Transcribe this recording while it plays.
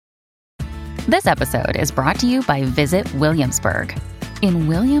This episode is brought to you by Visit Williamsburg. In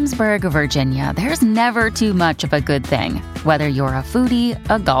Williamsburg, Virginia, there's never too much of a good thing. Whether you're a foodie,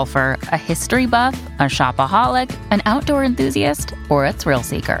 a golfer, a history buff, a shopaholic, an outdoor enthusiast, or a thrill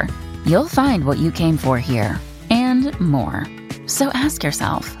seeker, you'll find what you came for here and more. So ask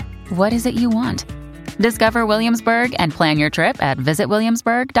yourself, what is it you want? Discover Williamsburg and plan your trip at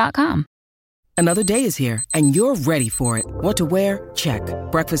visitwilliamsburg.com. Another day is here, and you're ready for it. What to wear? Check.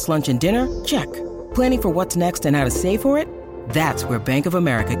 Breakfast, lunch, and dinner? Check. Planning for what's next and how to save for it? That's where Bank of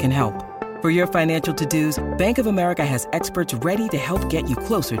America can help. For your financial to-dos, Bank of America has experts ready to help get you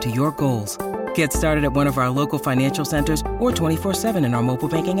closer to your goals. Get started at one of our local financial centers or 24/7 in our mobile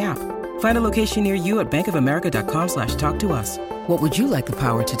banking app. Find a location near you at bankofamerica.com/talktous. What would you like the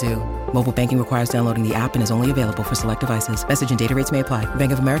power to do? Mobile banking requires downloading the app and is only available for select devices. Message and data rates may apply.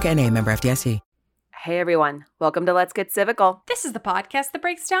 Bank of America N.A., member FDIC. Hey everyone, welcome to Let's Get Civical. This is the podcast that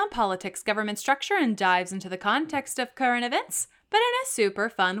breaks down politics, government structure, and dives into the context of current events, but in a super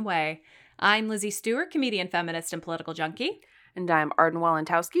fun way. I'm Lizzie Stewart, comedian, feminist, and political junkie. And I'm Arden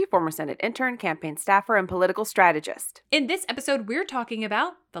Walentowski, former Senate intern, campaign staffer, and political strategist. In this episode, we're talking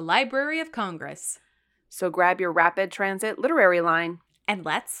about the Library of Congress. So grab your rapid transit literary line. And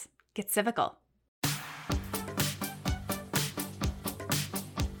let's get civical.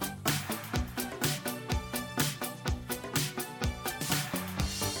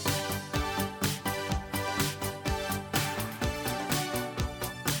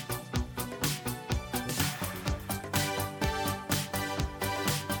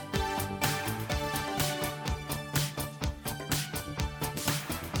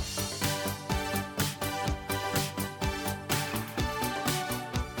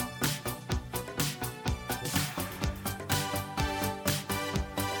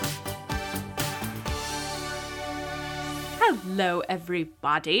 Hello,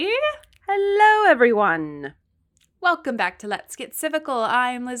 everybody. Hello, everyone. Welcome back to Let's Get Civical.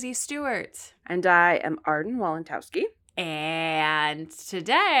 I'm Lizzie Stewart. And I am Arden Walentowski. And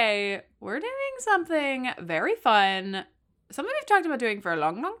today, we're doing something very fun. Something we've talked about doing for a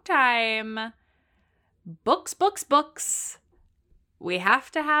long, long time. Books, books, books. We have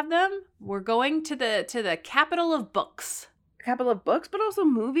to have them. We're going to the capital of books. Capital of books, but also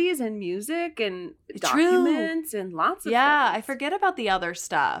movies and music and True. documents and lots of Yeah, things. I forget about the other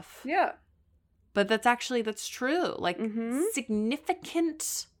stuff. Yeah. But that's true. Like,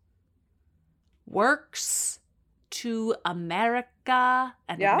 significant works to America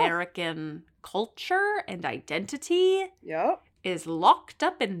and American culture and identity Yep. is locked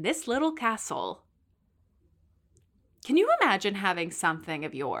up in this little castle. Can you imagine having something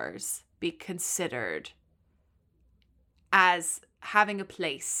of yours be considered as having a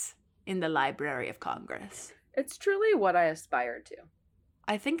place in the Library of Congress? It's truly what I aspire to.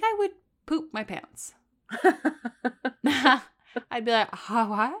 I think I would poop my pants. I'd be like, oh,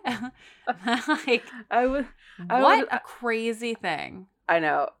 what? Like, what a crazy thing. I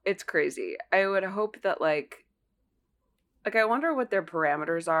know. It's crazy. I would hope that like I wonder what their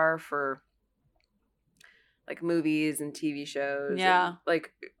parameters are for like movies and TV shows. Yeah. And,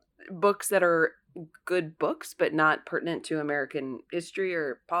 like books that are good books, but not pertinent to American history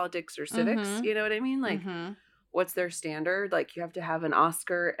or politics or civics. Mhm. You know what I mean? Like what's their standard? Like you have to have an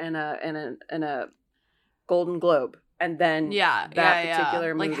Oscar and a Golden Globe. And then that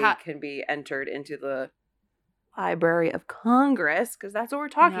particular Like movie can be entered into the Library of Congress, because that's what we're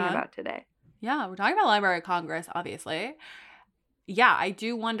talking about today. Yeah, we're talking about Library of Congress, obviously. Yeah, I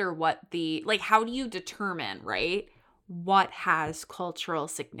do wonder how do you determine, right, what has cultural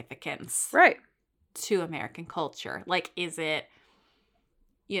significance Right. to American culture? Like, is it,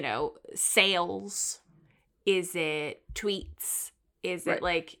 sales? Is it tweets? Is it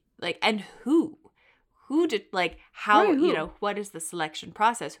like, and who? Who did, like, how, Right, who? What is the selection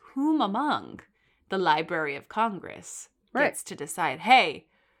process? Whom among the Library of Congress gets to decide, hey,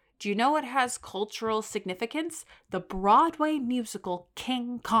 do you know what has cultural significance? The Broadway musical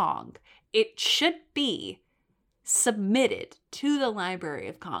King Kong. It should be submitted to the Library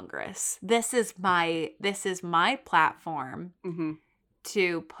of Congress. This is my platform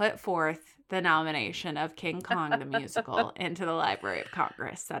to put forth the nomination of King Kong the musical into the Library of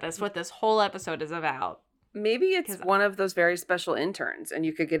Congress. That is what this whole episode is about. Maybe it's one of those very special interns, and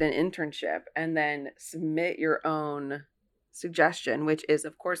you could get an internship and then submit your own suggestion, which is,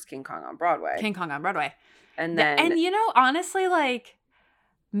 of course, King Kong on Broadway. King Kong on Broadway. And then... And, honestly, like,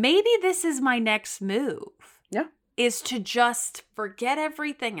 maybe this is my next move. Yeah. Is to just forget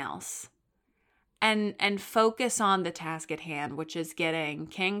everything else and focus on the task at hand, which is getting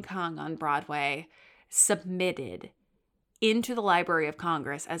King Kong on Broadway submitted into the Library of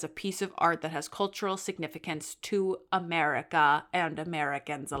Congress as a piece of art that has cultural significance to America and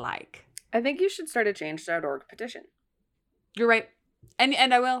Americans alike. I think you should start a change.org petition. You're right. And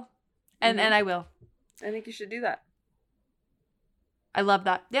I will. And I will. I think you should do that. I love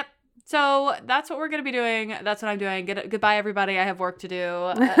that. Yep. So that's what we're going to be doing. That's what I'm doing. Goodbye, everybody. I have work to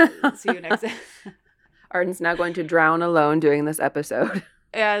do. See you next time. Arden's now going to drown alone doing this episode.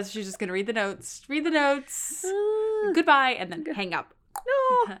 Yeah, she's just going to read the notes. Goodbye, and then hang up.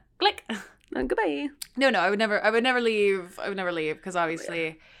 No. Click. Goodbye. No, I would never leave. Because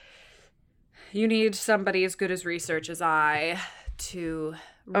obviously you need somebody as good as research as I to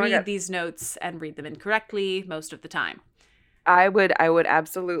read these notes and read them incorrectly most of the time. I would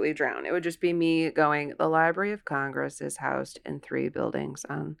absolutely drown. It would just be me going, the Library of Congress is housed in 3 buildings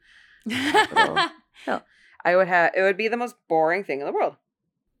on Capitol Hill. It would be the most boring thing in the world.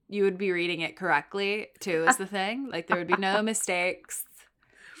 You would be reading it correctly, too, is the thing. Like, there would be no mistakes.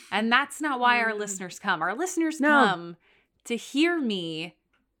 And that's not why our listeners come. Our listeners come to hear me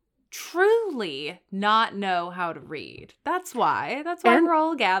truly not know how to read. That's why. That's why we're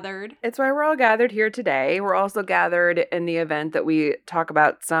all gathered. It's why we're all gathered here today. We're also gathered in the event that we talk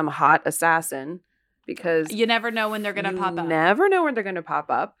about some hot assassin, because you never know when they're going to pop up. You never know when they're going to pop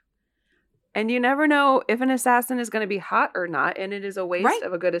up. And you never know if an assassin is going to be hot or not. And it is a waste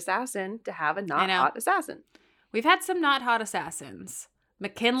of a good assassin to have a not hot assassin. We've had some not hot assassins.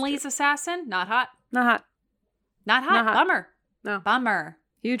 McKinley's assassin, not hot. Not hot. Not hot. Bummer. No. Bummer.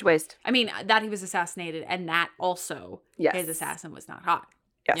 Huge waste. I mean, that he was assassinated, and that also, his assassin was not hot.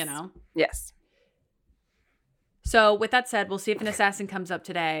 Yes. You know? Yes. So with that said, we'll see if an assassin comes up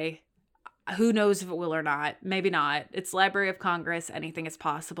today. Who knows if it will or not? Maybe not. It's Library of Congress. Anything is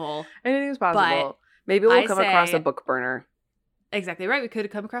possible. Anything is possible. But maybe we'll come across a book burner. Exactly right. We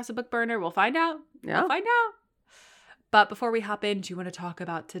could come across a book burner. We'll find out. Yeah. We'll find out. But before we hop in, do you want to talk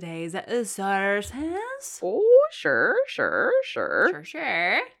about today's sources? Oh, sure.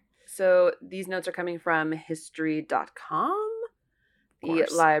 Sure. So these notes are coming from history.com, the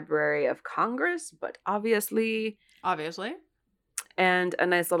Library of Congress, but obviously. And a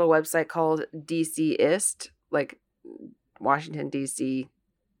nice little website called DCist, like Washington, D.C.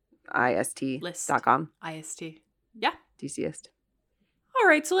 IST.com. IST. Yeah. DCist. All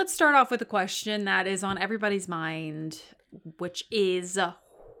right, so let's start off with a question that is on everybody's mind, which is,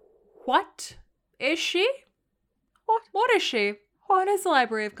 what is she? What is she? What is the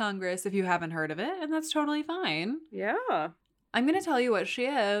Library of Congress, if you haven't heard of it? And that's totally fine. Yeah. I'm going to tell you what she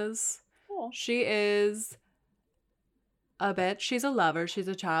is. Cool. She is a bitch. She's a lover. She's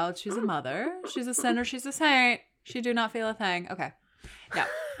a child. She's a mother. She's a sinner. She's a saint. She do not feel a thing. Okay. No.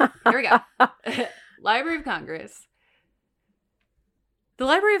 Here we go. Library of Congress. The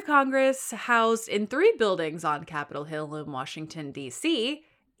Library of Congress, housed in 3 buildings on Capitol Hill in Washington, D.C.,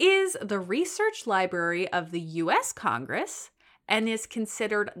 is the research library of the U.S. Congress and is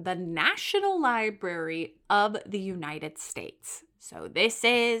considered the National Library of the United States. So this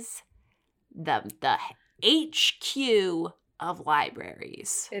is the HQ of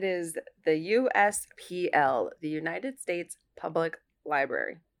libraries. It is the USPL, the United States Public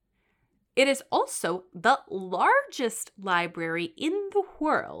Library. It is also the largest library in the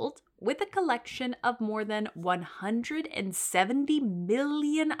world, with a collection of more than 170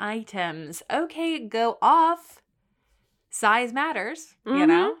 million items. Okay, go off. Size matters, you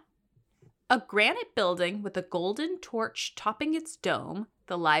know? A granite building with a golden torch topping its dome,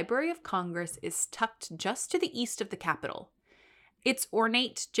 the Library of Congress is tucked just to the east of the Capitol. Its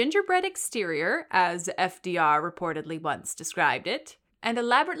ornate gingerbread exterior, as FDR reportedly once described it, and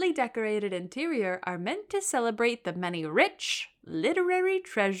elaborately decorated interior are meant to celebrate the many rich literary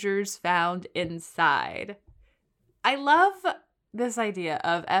treasures found inside. I love this idea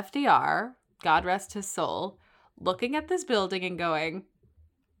of FDR, God rest his soul, looking at this building and going,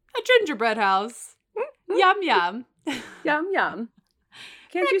 a gingerbread house. Yum, yum. Yum, yum.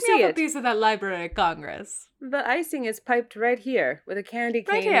 Can't you see it? it? A piece of that Library of Congress. The icing is piped right here with a candy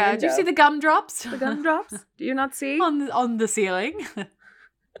cane right here. window. Do you see the gumdrops? The gumdrops? Do you not see? on the ceiling.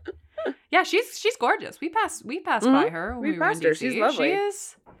 Yeah, she's gorgeous. We passed by her when we were in DC. She's lovely. She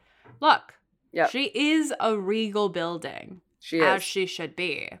is. Look. Yep. She is a regal building. She is. As she should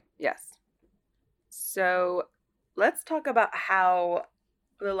be. Yes. So let's talk about how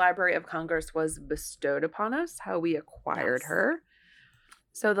the Library of Congress was bestowed upon us, how we acquired her.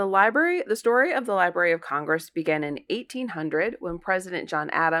 So the story of the Library of Congress began in 1800 when President John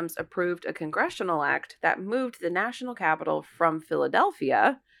Adams approved a congressional act that moved the national capital from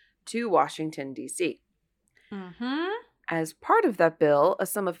Philadelphia to Washington, D.C. Mm-hmm. As part of that bill, a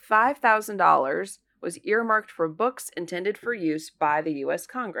sum of $5,000 was earmarked for books intended for use by the U.S.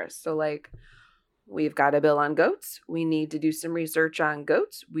 Congress. So, like, we've got a bill on goats. We need to do some research on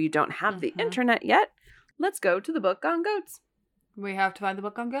goats. We don't have the internet yet. Let's go to the book on goats. We have to find the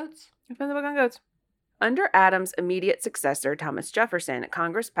book on goats. Find the book on goats. Under Adams' immediate successor, Thomas Jefferson,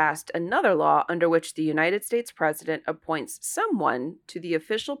 Congress passed another law under which the United States president appoints someone to the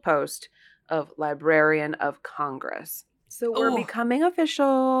official post of Librarian of Congress. So we're becoming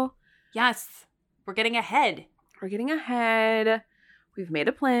official. Yes. We're getting ahead. We're getting ahead. We've made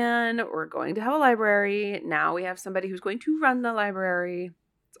a plan. We're going to have a library. Now we have somebody who's going to run the library.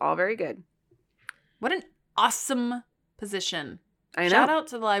 It's all very good. What an awesome position. I know. Shout out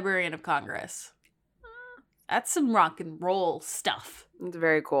to the Librarian of Congress. That's some rock and roll stuff. It's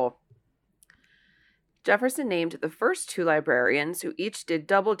very cool. Jefferson named the first 2 librarians who each did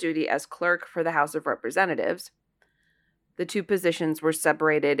double duty as clerk for the House of Representatives. The 2 positions were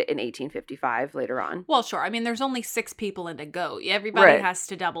separated in 1855 later on. Well, sure. I mean, there's only 6 people in a goat. Everybody has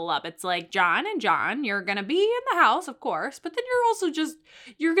to double up. It's like John and John, you're going to be in the house, of course, but then you're also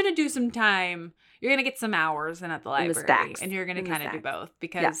you're going to do some time. You're going to get some hours in at the library. And you're going to kind of do both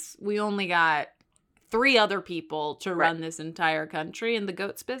because we only got 3 other people to run this entire country and the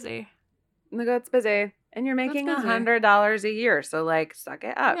goat's busy. And the goat's busy. And you're making $100 a year. So, like, suck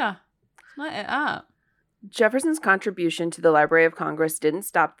it up. Yeah. Suck it up. Jefferson's contribution to the Library of Congress didn't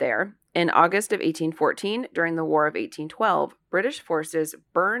stop there. In August of 1814, during the War of 1812, British forces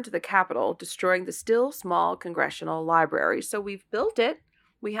burned the Capitol, destroying the still small Congressional Library. So we've built it.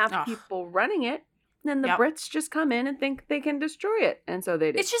 We have people running it. And then the Brits just come in and think they can destroy it. And so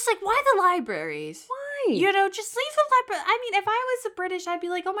they did. It's just like, why the libraries? Why? You know, just leave the library. I mean, if I was the British, I'd be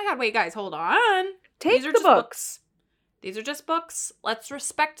like, oh my God, wait, guys, hold on. These are the books. These are just books. Let's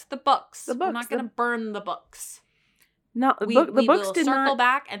respect the books. We're not going to burn the books. No, the books will circle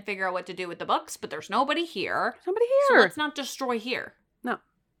back and figure out what to do with the books, but there's nobody here. So let's not destroy here. No.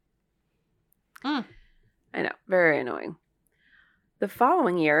 I know. Very annoying. The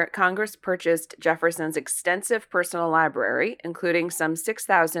following year, Congress purchased Jefferson's extensive personal library, including some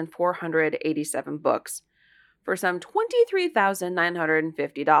 6,487 books, for some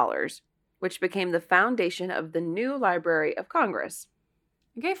 $23,950, which became the foundation of the new Library of Congress.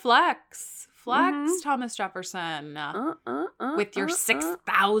 Okay, flex, Thomas Jefferson, with your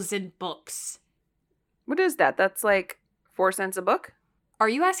 6,000 books. What is that? That's like 4 cents a book? Are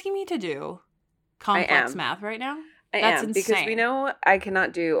you asking me to do complex math right now? That's insane. Because we know I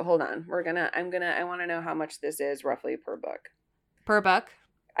cannot do. Hold on, I want to know how much this is roughly per book. Per book?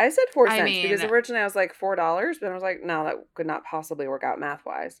 I said 4 cents because originally I was like $4, but I was like, no, that could not possibly work out math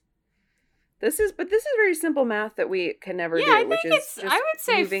wise. This is very simple math that we can never do. I would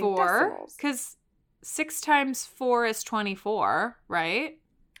say 4 because 6 times 4 is 24, right?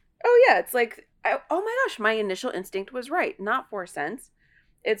 Oh yeah, it's like oh my gosh, my initial instinct was right. Not 4 cents.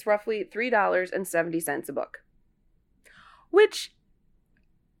 It's roughly $3.70 a book. Which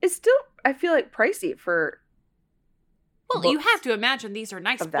is still, I feel like, pricey for. Well, you have to imagine these are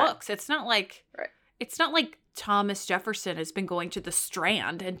nice books. It's not like it's not like Thomas Jefferson has been going to the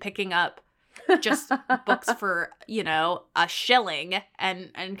Strand and picking up just books for, a shilling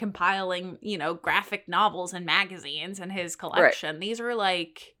and compiling, graphic novels and magazines in his collection. These are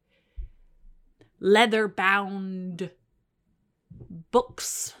like leather-bound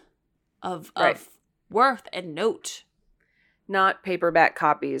books of worth and note. Not paperback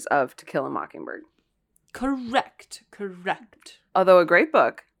copies of To Kill a Mockingbird. Correct. Although a great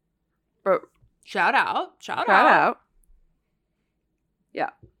book. But shout out.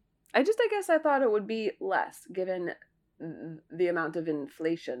 Yeah. I guess I thought it would be less given the amount of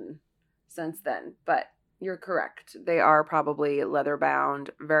inflation since then. But you're correct. They are probably leather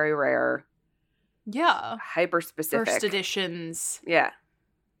bound, very rare. Yeah. Hyper specific. First editions. Yeah.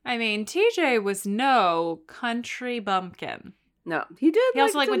 I mean, TJ was no country bumpkin. No, he did. He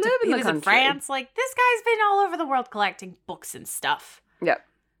also went to he was in France. Like, this guy's been all over the world collecting books and stuff. Yep.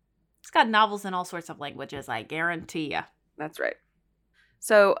 He's got novels in all sorts of languages, I guarantee you. That's right.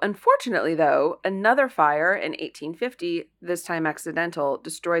 So, unfortunately, though, another fire in 1850, this time accidental,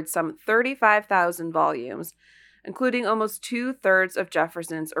 destroyed some 35,000 volumes, including almost 2/3 of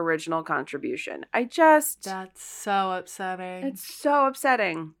Jefferson's original contribution. That's so upsetting. It's so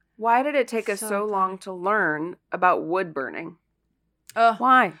upsetting. Why did it take us so long to learn about wood burning?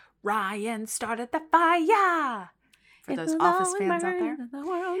 Why? Ryan started the fire. For those Office fans out there.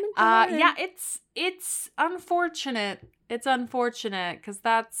 Yeah, it's unfortunate. It's unfortunate because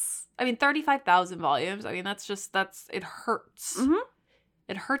 35,000 volumes. I mean, it hurts. Mm-hmm.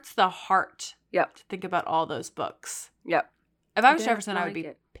 It hurts the heart. Yep. To think about all those books. Yep. If I was Jefferson, I would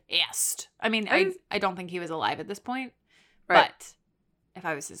be pissed. I mean, I don't think he was alive at this point. Right. But if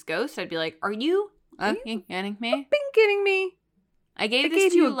I was his ghost, I'd be like, are you kidding me? Been kidding me? I gave I this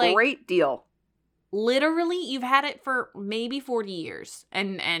gave to you you a like great deal. literally you've had it for maybe 40 years.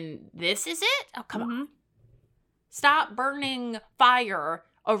 And this is it? Oh, come on. Stop burning fire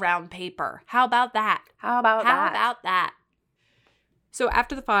around paper. How about that? How about that? So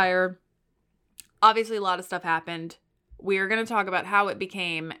after the fire, obviously a lot of stuff happened. We're going to talk about how it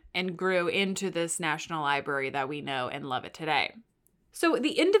became and grew into this National Library that we know and love it today. So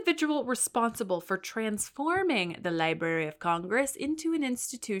the individual responsible for transforming the Library of Congress into an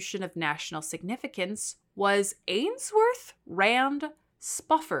institution of national significance was Ainsworth Rand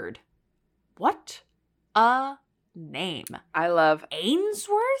Spofford. What a name. I love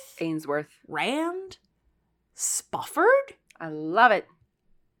Ainsworth Rand Spofford? I love it.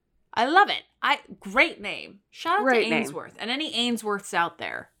 I love it. Great name. Shout out Great to name. Ainsworth and any Ainsworths out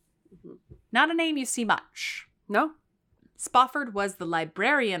there. Not a name you see much. No? Spofford was the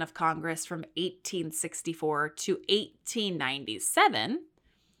Librarian of Congress from 1864 to 1897.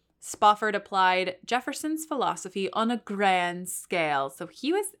 Spofford applied Jefferson's philosophy on a grand scale. So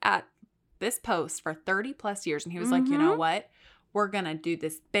he was at this post for 30 plus years and he was like, you know what? We're going to do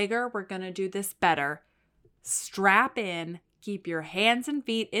this bigger. We're going to do this better. Strap in. Keep your hands and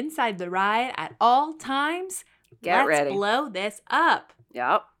feet inside the ride at all times. Get ready. Let's blow this up.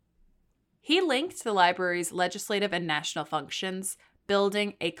 Yep. He linked the library's legislative and national functions,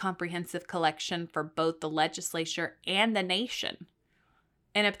 building a comprehensive collection for both the legislature and the nation.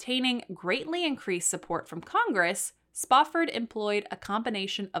 In obtaining greatly increased support from Congress, Spofford employed a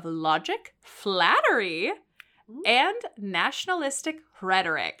combination of logic, flattery, and nationalistic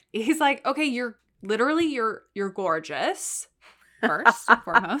rhetoric. He's like, okay, you're gorgeous. First and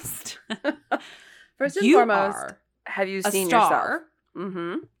foremost. First and You foremost, are have you a seen star. yourself?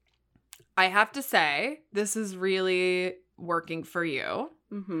 Mm-hmm. I have to say, this is really working for you.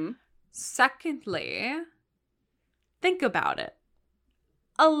 Mm-hmm. Secondly, think about it.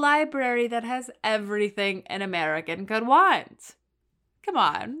 A library that has everything an American could want. Come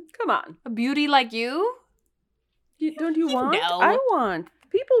on. Come on. A beauty like you? Don't you want? know. I want.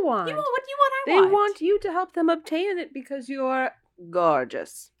 People want. You want what you want, I They want. want you to help them obtain it because you're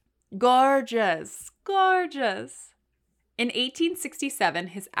gorgeous. Gorgeous. Gorgeous. In 1867,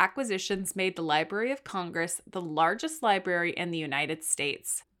 his acquisitions made the Library of Congress the largest library in the United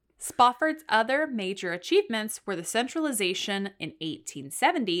States. Spofford's other major achievements were the centralization in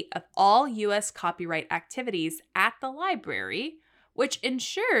 1870 of all U.S. copyright activities at the library, which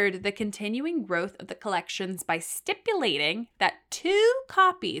ensured the continuing growth of the collections by stipulating that 2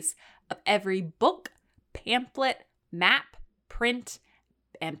 copies of every book, pamphlet, map, print,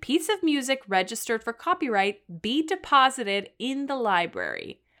 and piece of music registered for copyright be deposited in the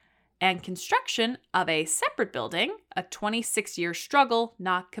library, and construction of a separate building, a 26-year struggle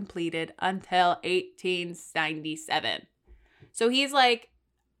not completed until 1897. So he's like,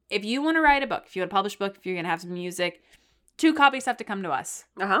 if you want to write a book, if you want to publish a book, if you're going to have some music, 2 copies have to come to us.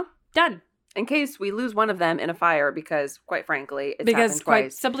 Uh-huh. Done. In case we lose one of them in a fire because, quite frankly, it's Because happened quite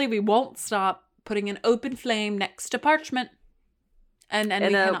twice. simply, we won't stop putting an open flame next to parchment. And in we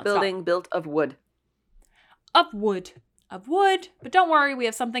a cannot building stop. built of wood. Of wood. But don't worry, we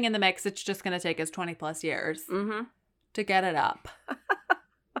have something in the mix. It's just going to take us 20 plus years to get it up.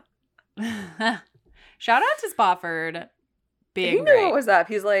 Shout out to Spofford being He knew great. what was up.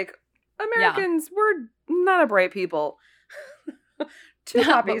 He's like, Americans, we're not a bright people. 2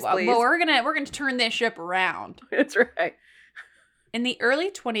 copies, but please. we're gonna turn this ship around. That's right. In the early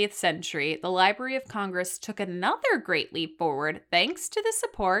 20th century, the Library of Congress took another great leap forward thanks to the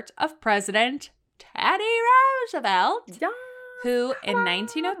support of President Teddy Roosevelt, who in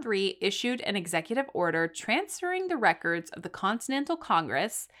 1903 issued an executive order transferring the records of the Continental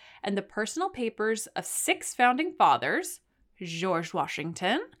Congress and the personal papers of 6 founding fathers, George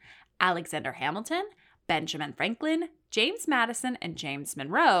Washington, Alexander Hamilton, Benjamin Franklin, James Madison, and James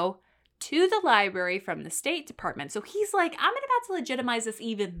Monroe, to the library from the State Department. So he's like, I'm about to legitimize this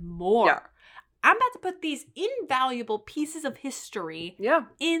even more. Yeah. I'm about to put these invaluable pieces of history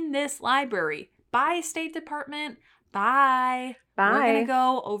in this library. Bye, State Department. Bye. We're going to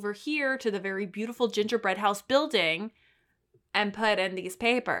go over here to the very beautiful Gingerbread House building and put in these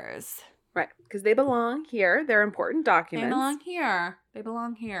papers. Right. Because they belong here. They're important documents. They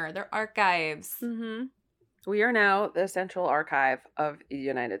belong here. They're archives. Mm-hmm. We are now the Central Archive of the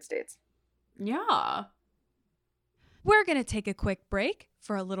United States. Yeah. We're going to take a quick break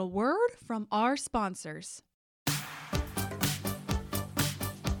for a little word from our sponsors.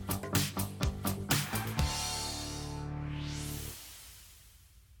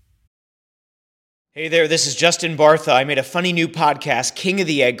 Hey there, this is Justin Bartha. I made a funny new podcast, King of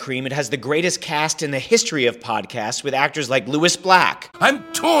the Egg Cream. It has the greatest cast in the history of podcasts with actors like Louis Black. I'm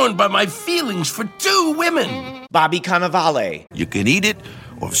torn by my feelings for two women. Bobby Cannavale. You can eat it,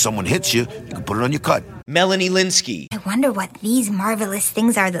 or if someone hits you, you can put it on your cut. Melanie Linsky. I wonder what these marvelous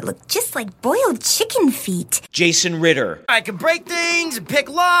things are that look just like boiled chicken feet. Jason Ritter. I can break things and pick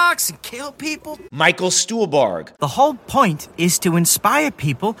locks and kill people. Michael Stuhlbarg. The whole point is to inspire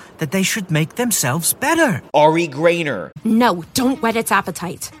people that they should make themselves better. Ari Grainer. No, don't whet its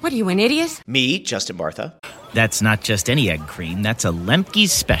appetite. What are you, an idiot? Me, Justin Bartha. That's not just any egg cream, that's a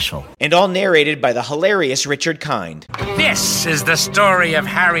Lemke's special. And all narrated by the hilarious Richard Kind. This is the story of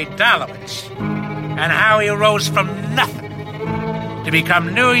Harry Dalowitz and how he rose from nothing to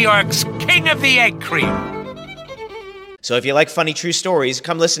become New York's King of the Egg Cream. So if you like funny true stories,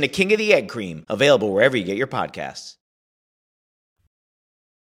 come listen to King of the Egg Cream, available wherever you get your podcasts.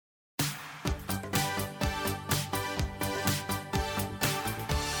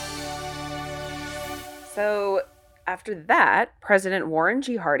 So after that, President Warren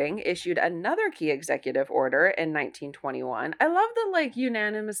G. Harding issued another key executive order in 1921. I love that,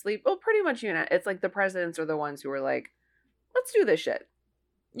 unanimously, well, pretty much it's like the presidents are the ones who were like, let's do this shit.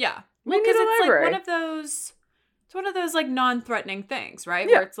 Yeah. We Well, because need a it's library. it's one of those non-threatening things, right?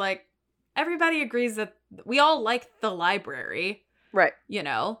 Yeah. Where it's like, everybody agrees that we all like the library. Right.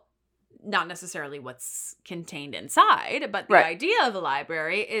 Not necessarily what's contained inside, but the idea of the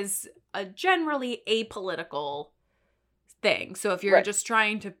library is a generally apolitical thing. So if you're just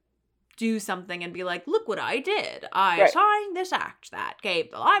trying to do something and be like, look what I did. I signed this act that gave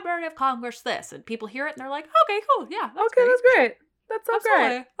the Library of Congress this. And people hear it and they're like, okay, cool. Yeah, that's great. That's great. That's so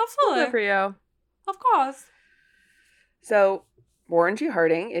great. Absolutely. Good for you. Of course. So Warren G.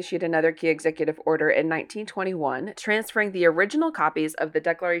 Harding issued another key executive order in 1921, transferring the original copies of the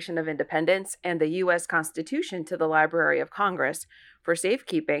Declaration of Independence and the U.S. Constitution to the Library of Congress for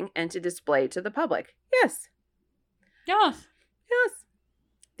safekeeping and to display to the public. Yes. Yes. Yes.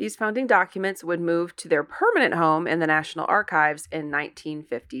 These founding documents would move to their permanent home in the National Archives in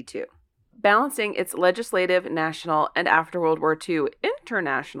 1952. Balancing its legislative, national, and after World War II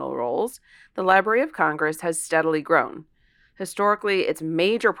international roles, the Library of Congress has steadily grown. Historically, its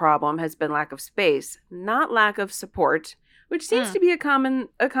major problem has been lack of space, not lack of support, which seems to be a common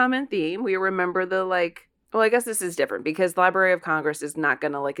theme. We remember I guess this is different because the Library of Congress is not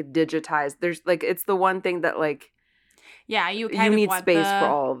going to digitize. There's it's the one thing that yeah, you need space for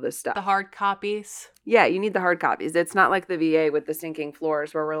all of this stuff. The hard copies. Yeah, you need the hard copies. It's not like the VA with the sinking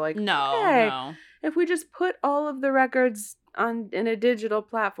floors where we're like, no. If we just put all of the records in a digital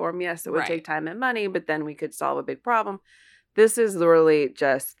platform, yes, it would take time and money, but then we could solve a big problem. This is literally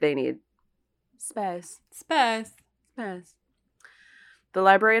just, they need space. Space. The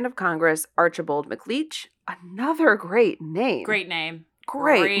Librarian of Congress, Archibald MacLeish, another great name. Great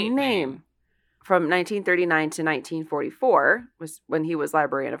name. From 1939 to 1944, was when he was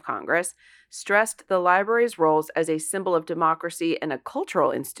Librarian of Congress, stressed the library's roles as a symbol of democracy and a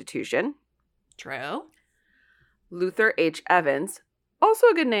cultural institution. True. Luther H. Evans, also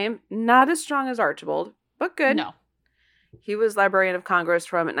a good name, not as strong as Archibald, but good. No. He was Librarian of Congress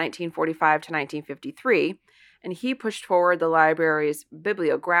from 1945 to 1953, and he pushed forward the library's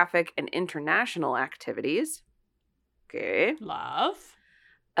bibliographic and international activities. Okay. Love.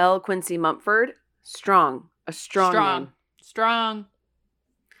 L. Quincy Mumford, a strong name. Strong.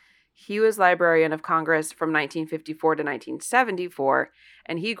 He was Librarian of Congress from 1954 to 1974,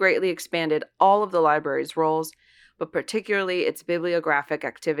 and he greatly expanded all of the library's roles, but particularly its bibliographic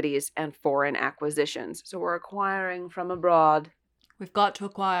activities and foreign acquisitions. So we're acquiring from abroad. We've got to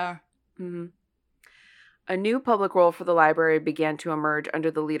acquire. Mm-hmm. A new public role for the library began to emerge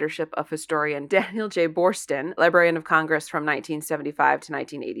under the leadership of historian Daniel J. Boorstin, Librarian of Congress from 1975 to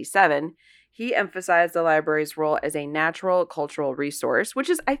 1987. He emphasized the library's role as a natural cultural resource, which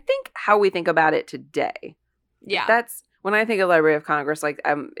is, I think, how we think about it today. Yeah. That's when I think of Library of Congress,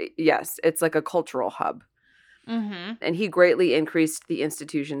 yes, it's like a cultural hub. Mm-hmm. And he greatly increased the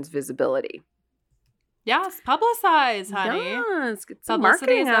institution's visibility. Yes, publicize, honey. Yes, get some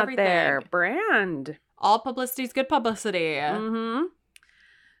marketing out there. Brand. All publicity is good publicity. Mm-hmm.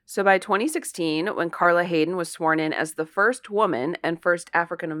 So by 2016, when Carla Hayden was sworn in as the first woman and first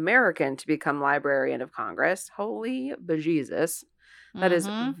African American to become Librarian of Congress, holy bejesus, that is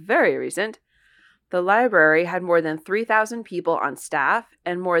very recent, the library had more than 3,000 people on staff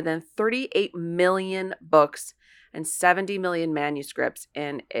and more than 38 million books and 70 million manuscripts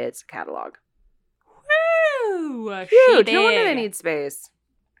in its catalog. Woo! Huge. No wonder they need space.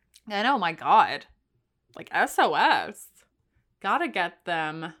 And oh my God. Like SOS. Gotta get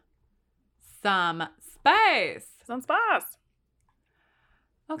them some space. Some space.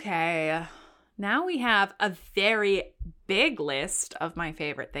 Okay. Now we have a very big list of my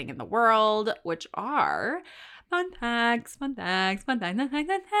favorite thing in the world, which are fun facts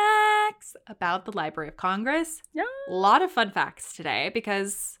about the Library of Congress. Yeah. A lot of fun facts today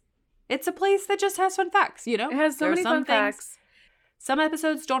because it's a place that just has fun facts, you know? It has so many fun facts. Some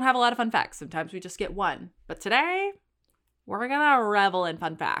episodes don't have a lot of fun facts. Sometimes we just get one. But today, we're going to revel in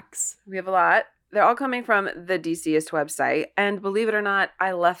fun facts. We have a lot. They're all coming from the DCist website. And believe it or not,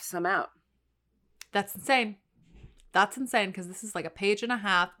 I left some out. That's insane. That's insane because this is like a page and a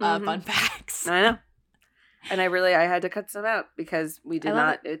half of fun facts. I know. And I had to cut some out because we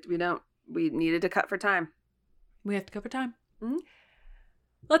needed to cut for time. We have to cut for time. Mm-hmm.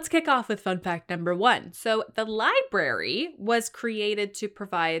 Let's kick off with fun fact number 1. So the library was created to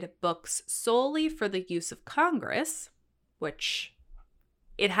provide books solely for the use of Congress, which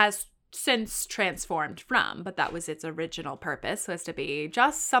it has since transformed from, but that was its original purpose, was to be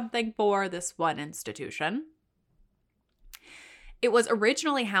just something for this one institution. It was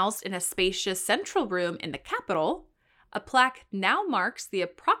originally housed in a spacious central room in the Capitol. A plaque now marks the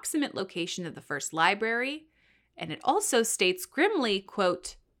approximate location of the first library, and it also states grimly,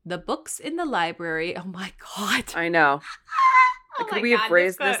 quote, "The books in the library." Oh my God. I know. Could we have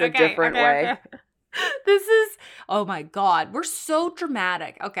phrased this a different way? Okay. This is, oh my God, we're so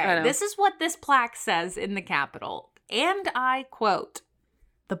dramatic. Okay, this is what this plaque says in the Capitol. And I quote,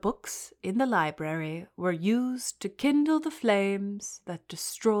 "The books in the library were used to kindle the flames that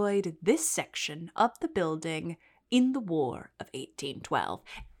destroyed this section of the building in the War of 1812.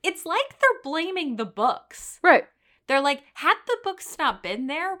 It's like they're blaming the books. Right. They're like, had the books not been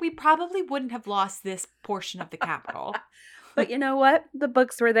there, we probably wouldn't have lost this portion of the Capitol. But you know what? The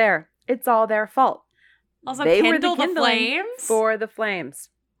books were there. It's all their fault. Also, they kindle were the flames? For the flames.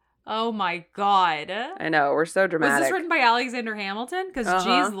 Oh my God. I know. We're so dramatic. Was this written by Alexander Hamilton? Because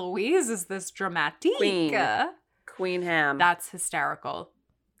geez Louise, is this dramatique. Queen Ham. That's hysterical.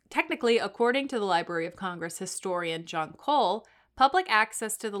 Technically, according to the Library of Congress historian John Cole, public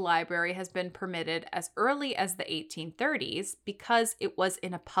access to the library has been permitted as early as the 1830s because it was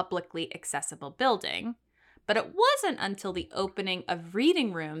in a publicly accessible building. But it wasn't until the opening of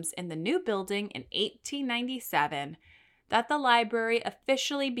reading rooms in the new building in 1897 that the library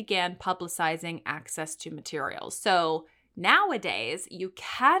officially began publicizing access to materials. So nowadays, you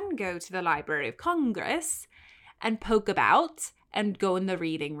can go to the Library of Congress and poke about and go in the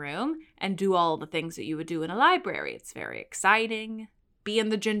reading room and do all the things that you would do in a library. It's very exciting. Be in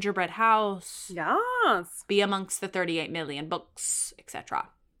the gingerbread house. Yes. Be amongst the 38 million books, etc.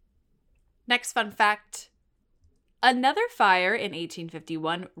 Next fun fact. Another fire in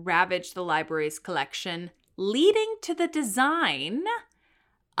 1851 ravaged the library's collection, leading to the design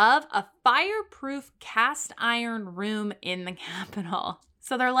of a fireproof cast iron room in the Capitol.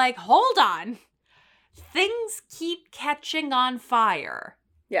 So they're like, hold on. Things keep catching on fire.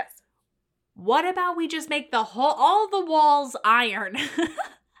 Yes. What about we just make all the walls iron?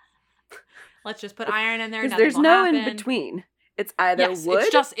 Let's just put iron in there. Because there's no in between. It's either wood.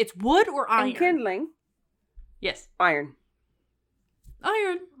 It's wood or iron. And kindling. Yes. Iron.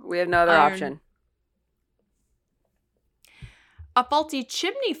 Iron. We have no other option. A faulty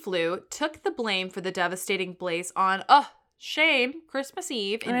chimney flue took the blame for the devastating blaze on, Christmas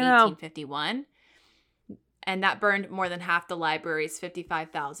Eve in 1851. And that burned more than half the library's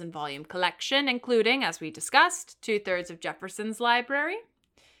 55,000 volume collection, including, as we discussed, 2/3 of Jefferson's library.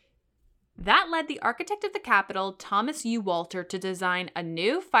 That led the architect of the Capitol, Thomas U. Walter, to design a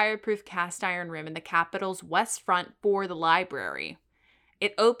new fireproof cast iron room in the Capitol's west front for the library.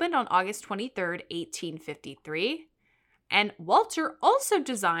 It opened on August 23rd, 1853. And Walter also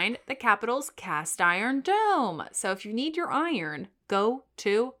designed the Capitol's cast iron dome. So if you need your iron, go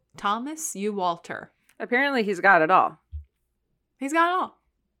to Thomas U. Walter. Apparently he's got it all. He's got it all.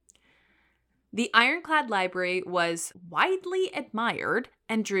 The ironclad library was widely admired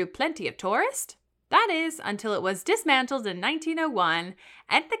and drew plenty of tourists. That is, until it was dismantled in 1901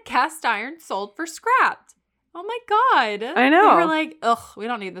 and the cast iron sold for scrap. Oh my God. I know. We were like, we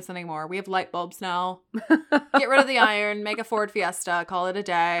don't need this anymore. We have light bulbs now. Get rid of the iron, make a Ford Fiesta, call it a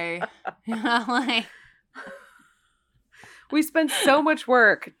day. We spent so much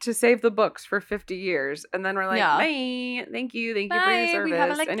work to save the books for 50 years. And then we're like, bye. Thank you. Thank you for your service. We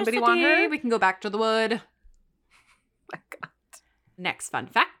have Anybody want her? We can go back to the wood. My God. Next fun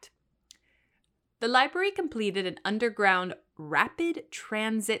fact. The library completed an underground rapid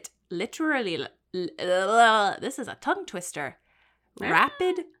transit literary... this is a tongue twister.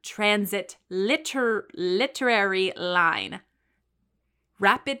 Rapid transit literary line.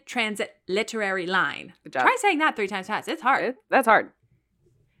 Rapid Transit Literary Line. Good job. Try saying that 3 times fast. It's hard. That's hard.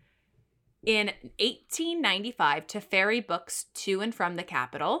 In 1895 to ferry books to and from the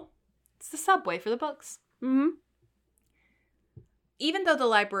capital. It's the subway for the books. Mm-hmm. Even though the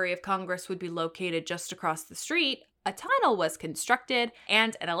Library of Congress would be located just across the street, a tunnel was constructed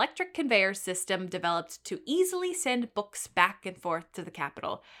and an electric conveyor system developed to easily send books back and forth to the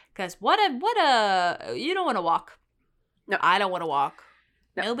capital. Because you don't want to walk. No. I don't want to walk.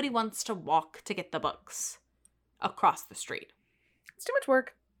 No. Nobody wants to walk to get the books across the street. It's too much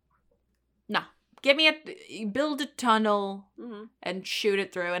work. No. Build a tunnel and shoot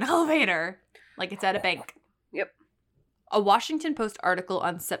it through an elevator like it's at a bank. Yep. A Washington Post article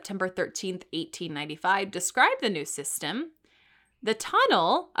on September 13th, 1895 described the new system. The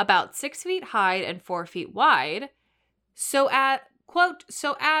tunnel, about 6 feet high and 4 feet wide, so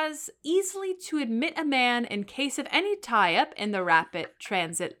as easily to admit a man in case of any tie-up in the Rapid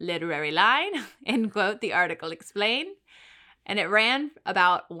Transit Literary Line, end quote, the article explained. And it ran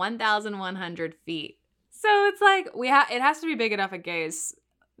about 1,100 feet. So it's like, it has to be big enough in case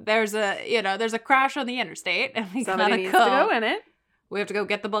there's a crash on the interstate and we Somebody gotta needs to go in it. We have to go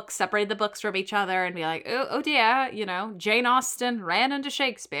get the books, separate the books from each other and be like, oh dear, Jane Austen ran into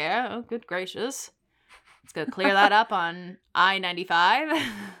Shakespeare. Oh, good gracious. Let's go clear that up on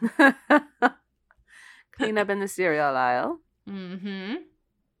I-95. Clean up in the cereal aisle. Mm-hmm.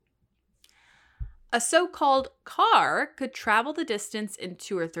 A so-called car could travel the distance in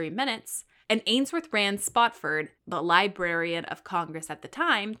 2 or 3 minutes, and Ainsworth Rand Spofford, the Librarian of Congress at the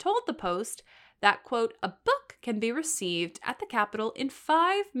time, told the Post that, quote, a book can be received at the Capitol in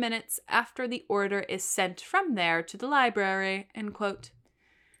 5 minutes after the order is sent from there to the library, end quote.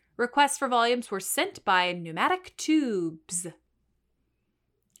 Requests for volumes were sent by pneumatic tubes.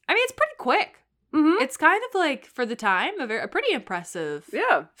 I mean, it's pretty quick. Mm-hmm. It's kind of like, for the time, a pretty impressive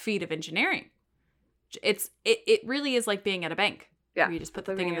feat of engineering. It really is like being at a bank. Yeah. Where you just put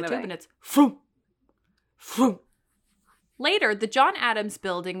the thing in the tube and it's vroom, vroom. Later, the John Adams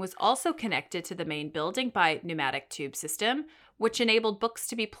building was also connected to the main building by pneumatic tube system, which enabled books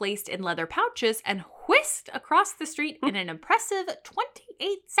to be placed in leather pouches and whisked across the street in an impressive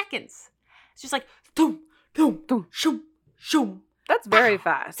 28 seconds. It's just like, boom, boom, boom, shoom, shoom. That's very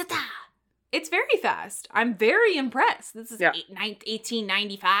fast. Ta-ta. It's very fast. I'm very impressed. This is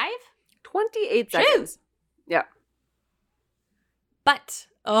 1895. 28 seconds. Yeah. But,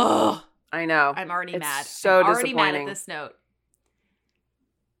 I know. I'm already mad. So I'm already disappointing. mad at this note.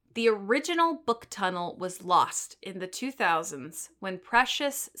 The original book tunnel was lost in the 2000s when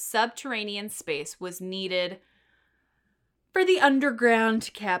precious subterranean space was needed for the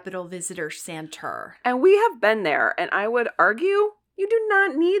underground Capitol Visitor Center. And we have been there, and I would argue you do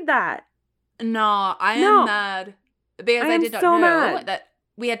not need that. No, I am mad. Because I did not know mad. that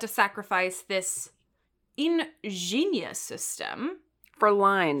we had to sacrifice this ingenious system for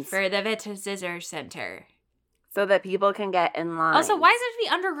lines for the Visitor Center. So that people can get in line. Also, why does it have to be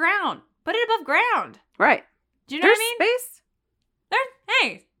underground? Put it above ground. Right. Do you know what I mean? Space.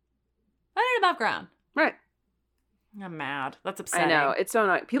 Hey, put it above ground. Right. I'm mad. That's upsetting. I know. It's so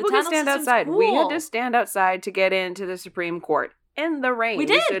annoying. People can stand outside. Cool. We had to stand outside to get into the Supreme Court in the rain. We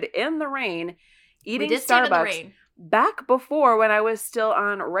did. We stood in the rain eating we did stand in the Starbucks. rain. Back before when I was still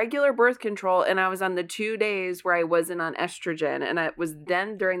on regular birth control and I was on the 2 days where I wasn't on estrogen. And it was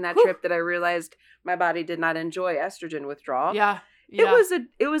then during that trip that I realized my body did not enjoy estrogen withdrawal. Yeah. It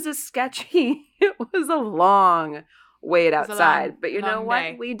was a sketchy, it was a long wait outside. But you know what?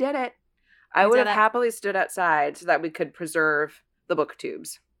 Day. We did it. I would have happily stood outside so that we could preserve the book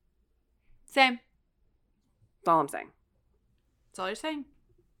tubes. Same. That's all I'm saying. That's all you're saying.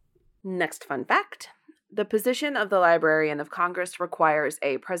 Next fun fact. The position of the Librarian of Congress requires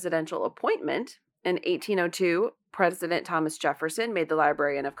a presidential appointment. In 1802, President Thomas Jefferson made the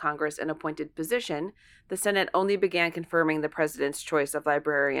Librarian of Congress an appointed position. The Senate only began confirming the president's choice of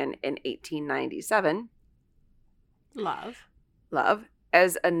librarian in 1897. Love.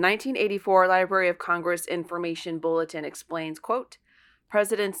 As a 1984 Library of Congress Information Bulletin explains, quote,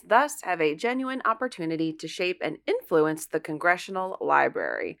 presidents thus have a genuine opportunity to shape and influence the Congressional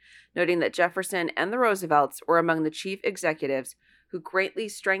Library, noting that Jefferson and the Roosevelts were among the chief executives who greatly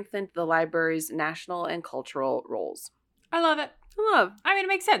strengthened the library's national and cultural roles. I love it. I mean, it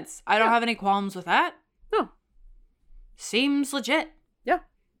makes sense. I don't have any qualms with that. No. Seems legit. Yeah.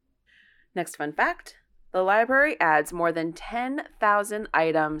 Next fun fact. The library adds more than 10,000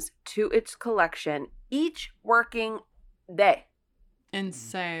 items to its collection each working day.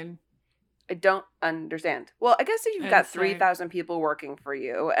 Insane. I don't understand. Well, I guess if you've got 3,000 people working for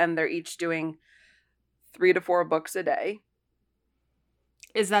you and they're each doing 3 to 4 books a day.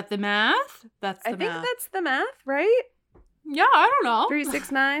 Is that the math? That's the I think math. that's the math, right? Yeah, I don't know.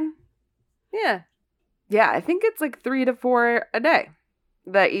 369. Yeah. Yeah, I think it's like 3 to 4 a day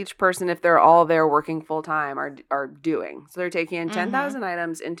that each person, if they're all there working full time, are doing. So they're taking in 10,000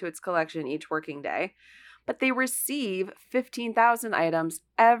 items into its collection each working day, but they receive 15,000 items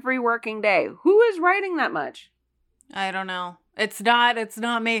every working day. Who is writing that much? I don't know. It's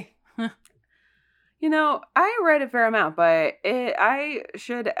not me. You know, I write a fair amount, but I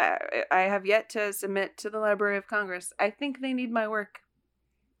have yet to submit to the Library of Congress. I think they need my work.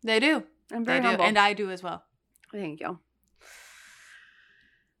 They do. I'm very humble. And I do as well. Thank you.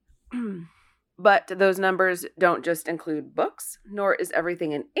 But those numbers don't just include books, nor is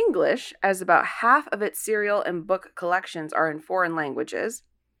everything in English, as about half of its serial and book collections are in foreign languages.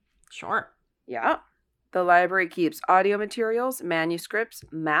 Sure. Yeah. The library keeps audio materials, manuscripts,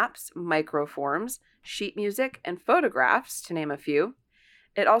 maps, microforms, sheet music, and photographs, to name a few.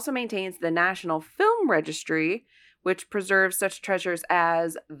 It also maintains the National Film Registry, which preserves such treasures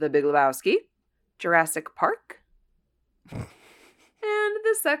as The Big Lebowski, Jurassic Park, and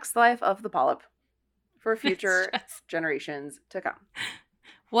The Sex Life of the Polyp for future generations to come.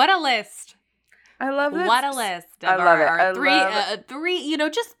 What a list. I love this. What a list. I love it. I love three,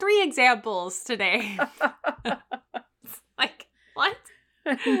 just 3 examples today. It's like, what?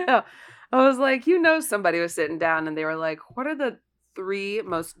 No. I was like, somebody was sitting down and they were like, what are the 3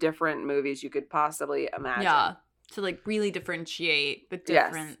 most different movies you could possibly imagine? Yeah. To like really differentiate the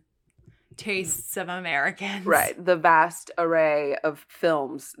different tastes of Americans. Right. The vast array of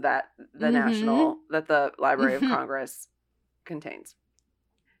films that the Library of Congress contains.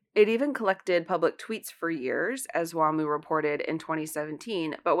 It even collected public tweets for years, as WAMU reported in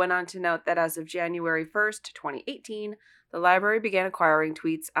 2017, but went on to note that as of January 1st, 2018, the library began acquiring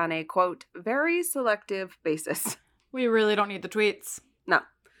tweets on a, quote, very selective basis. We really don't need the tweets. No,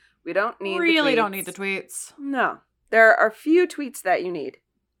 we don't need don't need the tweets. No. There are few tweets that you need.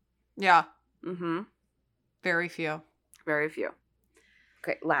 Yeah. Mm-hmm. Very few. Very few.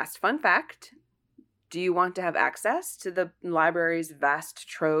 Okay, last fun fact. Do you want to have access to the library's vast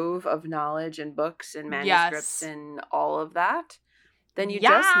trove of knowledge and books and manuscripts and all of that? Then you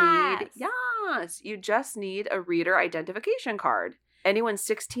just need a reader identification card. Anyone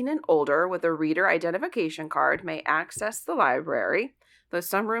 16 and older with a reader identification card may access the library, though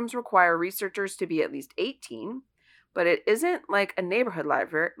some rooms require researchers to be at least 18. But it isn't like a neighborhood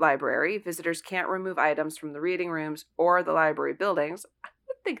library. Visitors can't remove items from the reading rooms or the library buildings. I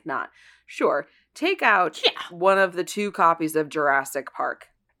would think not. Sure. Take out one of the 2 copies of Jurassic Park.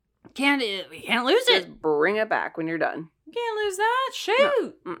 We can't lose it. Just bring it back when you're done. Can't lose that.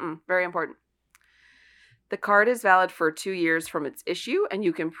 Shoot. No. Very important. The card is valid for 2 years from its issue, and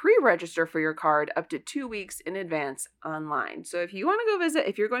you can pre-register for your card up to 2 weeks in advance online. So if you want to go visit,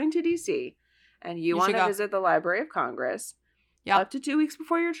 if you're going to DC and you want to visit the Library of Congress, up to 2 weeks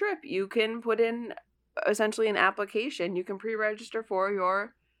before your trip, you can put in essentially an application. You can pre-register for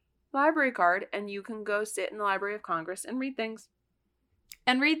your library card, and you can go sit in the Library of Congress and read things.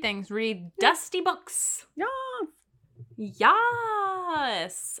 Read dusty books.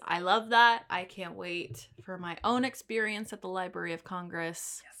 Yes. I love that. I can't wait for my own experience at the Library of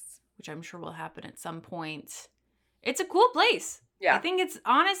Congress, which I'm sure will happen at some point. It's a cool place. Yeah. I think it's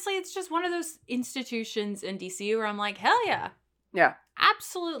just one of those institutions in DC where I'm like, hell yeah. Yeah.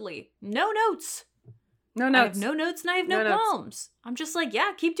 Absolutely. No notes. No notes. I have no notes and I have no qualms. I'm just like,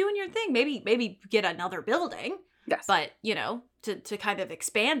 yeah, keep doing your thing. Maybe get another building. Yes. But, to kind of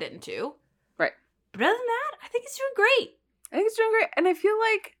expand into. Right. But other than that, I think it's doing great. And I feel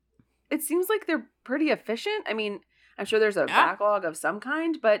like it seems like they're pretty efficient. I mean, I'm sure there's a backlog of some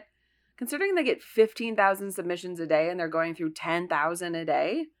kind, but considering they get 15,000 submissions a day and they're going through 10,000 a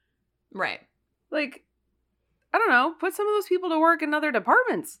day. Right. Like, I don't know, put some of those people to work in other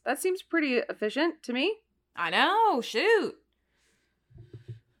departments. That seems pretty efficient to me. I know, shoot.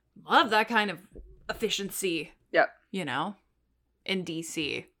 Love that kind of efficiency. Yep. In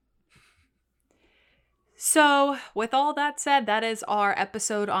DC. So, with all that said, that is our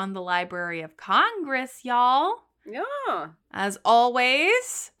episode on the Library of Congress, y'all. Yeah. As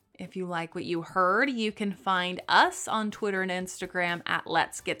always, if you like what you heard, you can find us on Twitter and Instagram at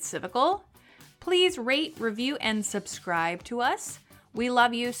Let's Get Civical. Please rate, review, and subscribe to us. We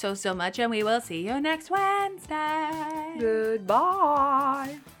love you so much, and we will see you next Wednesday.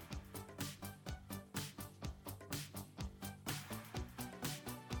 Goodbye.